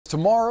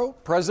Tomorrow,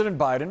 President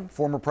Biden,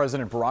 former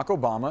President Barack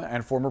Obama,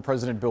 and former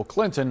President Bill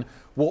Clinton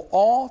will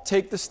all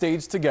take the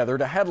stage together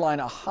to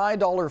headline a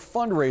high-dollar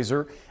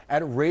fundraiser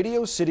at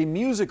Radio City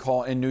Music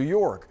Hall in New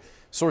York.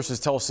 Sources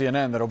tell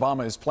CNN that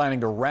Obama is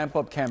planning to ramp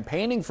up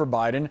campaigning for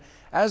Biden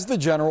as the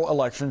general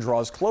election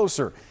draws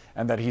closer,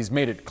 and that he's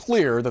made it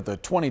clear that the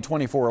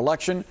 2024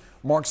 election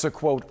marks a,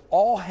 quote,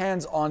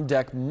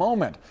 all-hands-on-deck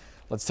moment.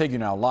 Let's take you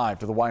now live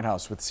to the White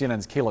House with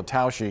CNN's Kayla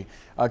Tausche.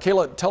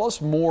 Kayla, tell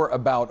us more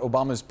about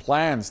Obama's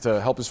plans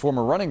to help his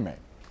former running mate.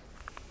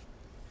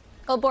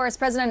 Well, Boris,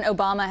 President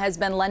Obama has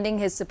been lending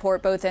his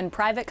support both in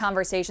private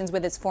conversations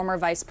with his former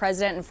vice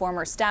president and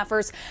former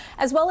staffers,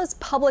 as well as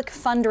public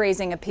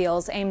fundraising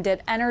appeals aimed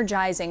at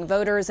energizing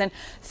voters and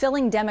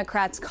filling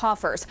Democrats'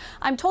 coffers.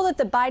 I'm told that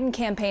the Biden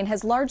campaign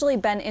has largely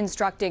been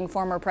instructing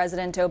former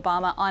President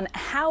Obama on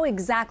how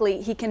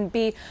exactly he can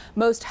be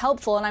most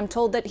helpful, and I'm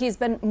told that he's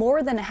been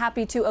more than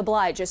happy to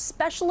oblige,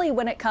 especially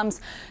when it comes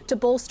to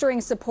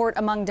bolstering support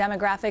among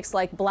demographics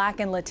like Black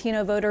and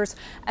Latino voters,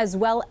 as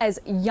well as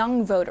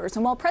young voters.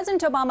 And while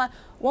President Obama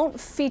won't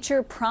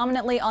feature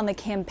prominently on the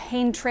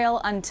campaign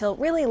trail until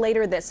really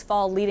later this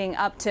fall, leading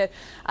up to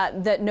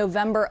the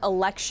November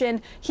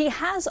election, he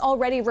has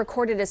already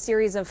recorded a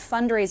series of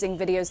fundraising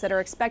videos that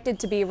are expected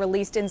to be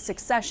released in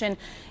succession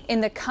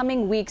in the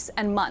coming weeks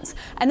and months.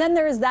 And then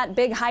there is that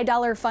big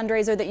high-dollar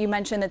fundraiser that you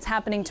mentioned that's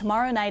happening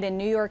tomorrow night in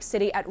New York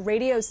City at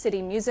Radio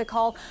City Music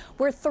Hall,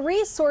 where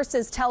three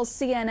sources tell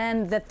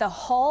CNN that the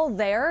hall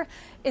there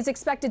is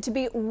expected to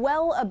be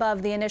well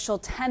above the initial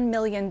 $10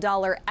 million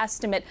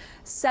estimate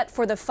set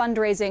for the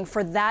fundraising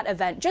for that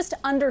event, just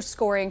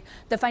underscoring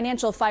the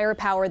financial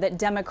firepower that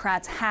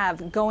Democrats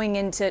have going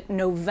into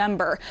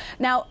November.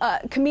 Now,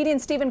 comedian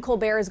Stephen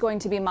Colbert is going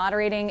to be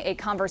moderating a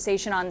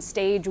conversation on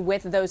stage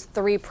with those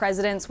three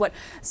presidents, what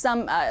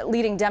some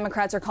leading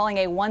Democrats are calling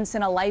a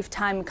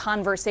once-in-a-lifetime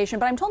conversation.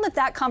 But I'm told that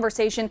that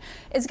conversation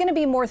is going to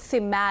be more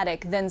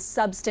thematic than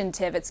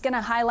substantive. It's going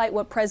to highlight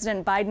what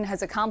President Biden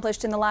has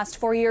accomplished in the last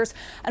 4 years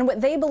and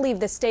what they believe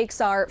the stakes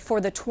are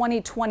for the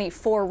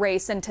 2024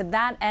 race. And to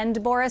that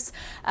end, Boris,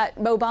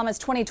 Obama's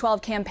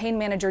 2012 campaign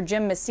manager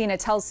Jim Messina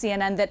tells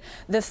CNN that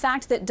the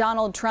fact that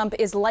Donald Trump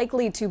is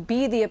likely to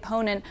be the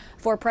opponent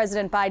for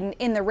President Biden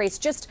in the race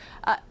just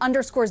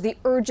underscores the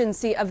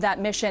urgency of that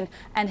mission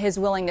and his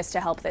willingness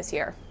to help this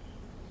year.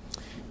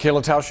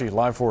 Kayla Tausche,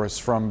 live for us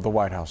from the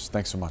White House.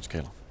 Thanks so much,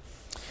 Kayla.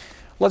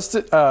 Let's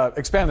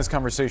expand this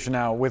conversation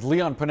now with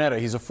Leon Panetta.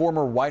 He's a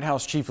former White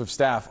House chief of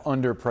staff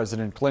under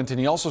President Clinton.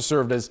 He also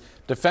served as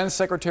defense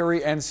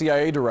secretary and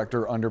CIA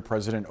director under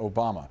President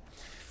Obama.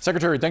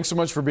 Secretary, thanks so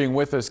much for being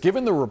with us.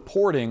 Given the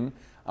reporting,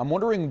 I'm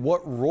wondering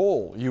what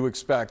role you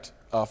expect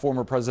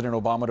former President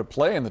Obama to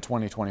play in the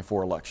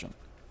 2024 election.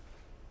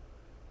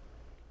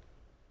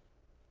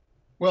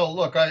 Well,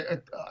 look,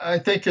 I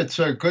think it's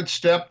a good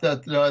step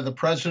that the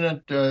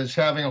president is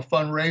having a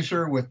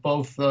fundraiser with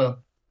both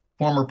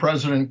former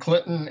President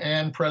Clinton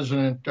and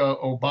President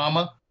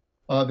Obama.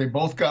 They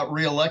both got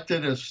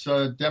reelected as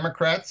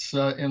Democrats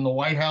in the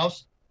White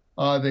House.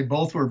 They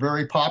both were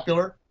very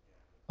popular,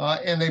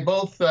 and they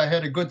both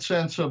had a good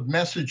sense of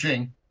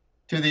messaging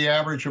to the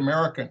average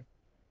American.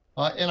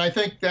 And I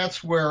think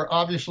that's where,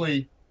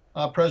 obviously,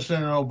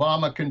 President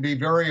Obama can be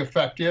very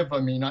effective. I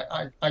mean,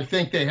 I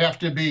think they have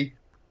to be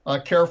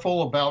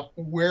careful about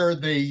where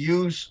they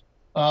use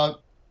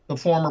the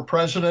former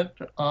president.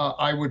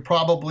 I would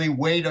probably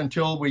wait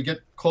until we get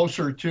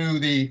closer to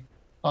the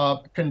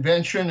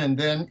convention and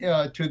then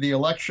to the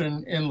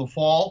election in the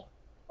fall.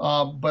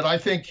 But I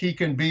think he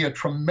can be a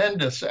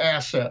tremendous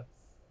asset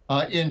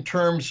in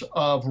terms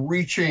of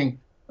reaching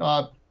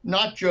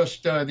not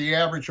just the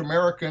average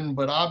American,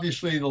 but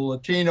obviously the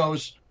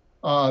Latinos,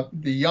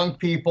 the young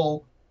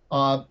people,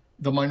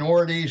 the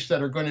minorities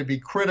that are going to be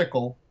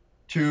critical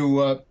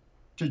to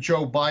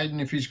Joe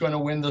Biden if he's going to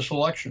win this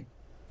election.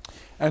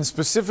 And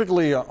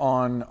specifically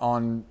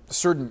on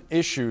certain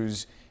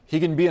issues, he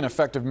can be an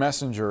effective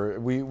messenger.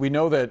 We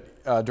know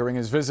that during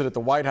his visit at the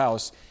White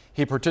House,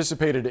 he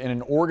participated in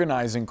an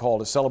organizing call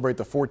to celebrate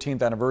the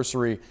 14th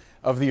anniversary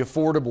of the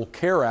Affordable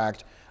Care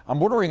Act. I'm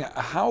wondering,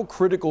 how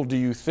critical do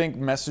you think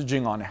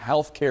messaging on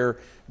health care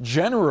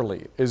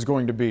generally is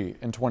going to be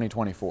in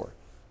 2024?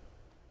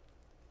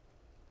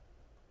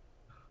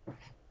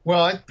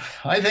 Well,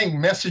 I think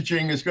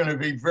messaging is going to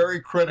be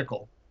very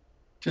critical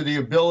to the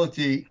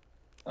ability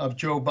of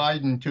Joe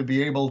Biden to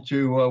be able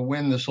to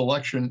win this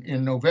election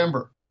in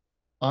November.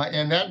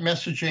 And that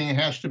messaging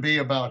has to be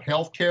about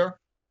health care,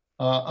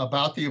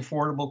 about the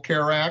Affordable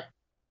Care Act.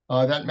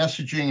 That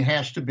messaging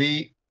has to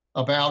be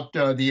about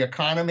the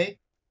economy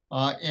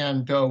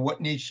and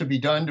what needs to be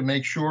done to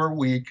make sure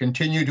we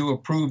continue to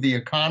improve the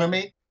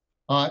economy.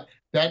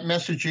 That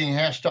messaging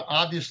has to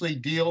obviously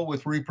deal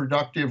with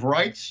reproductive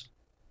rights,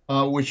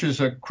 which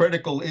is a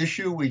critical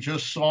issue. We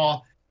just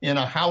saw in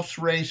a House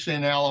race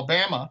in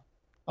Alabama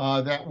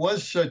that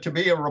was to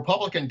be a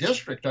Republican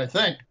district, I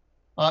think.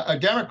 A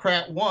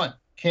Democrat won,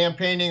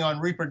 campaigning on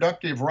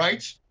reproductive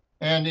rights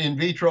and in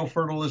vitro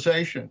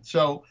fertilization.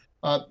 So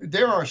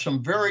there are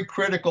some very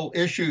critical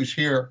issues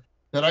here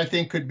that I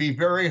think could be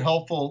very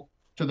helpful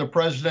to the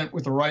president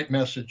with the right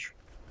message.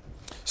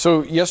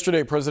 So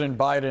yesterday, President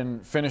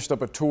Biden finished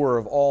up a tour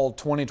of all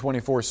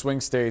 2024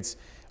 swing states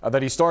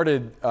that he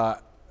started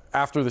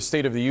after the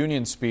State of the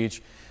Union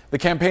speech. The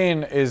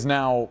campaign is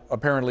now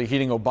apparently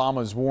heeding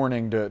Obama's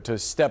warning to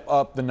step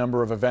up the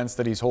number of events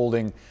that he's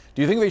holding.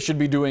 Do you think they should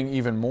be doing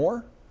even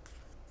more?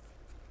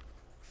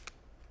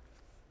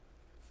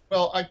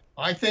 Well,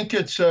 I think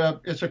it's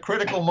a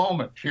critical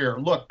moment here.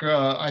 Look,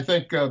 I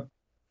think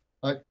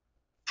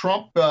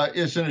Trump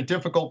is in a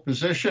difficult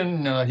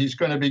position. He's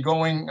going to be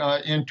going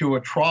into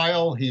a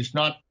trial. He's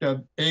not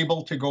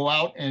able to go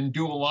out and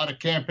do a lot of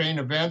campaign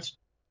events.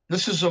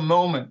 This is a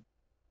moment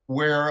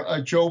where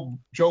Joe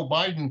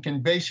Biden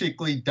can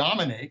basically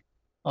dominate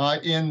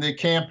in the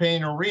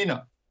campaign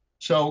arena.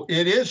 So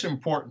it is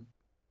important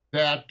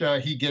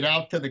that he get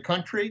out to the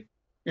country.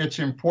 It's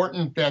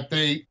important that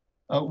they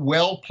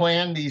well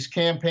plan these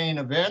campaign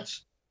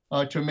events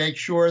to make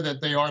sure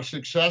that they are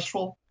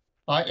successful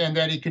and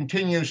that he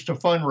continues to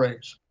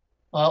fundraise.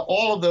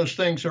 All of those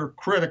things are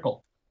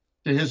critical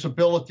to his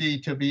ability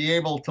to be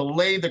able to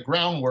lay the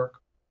groundwork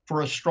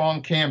for a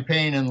strong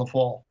campaign in the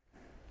fall.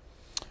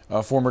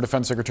 Former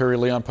Defense Secretary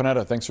Leon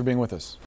Panetta, thanks for being with us.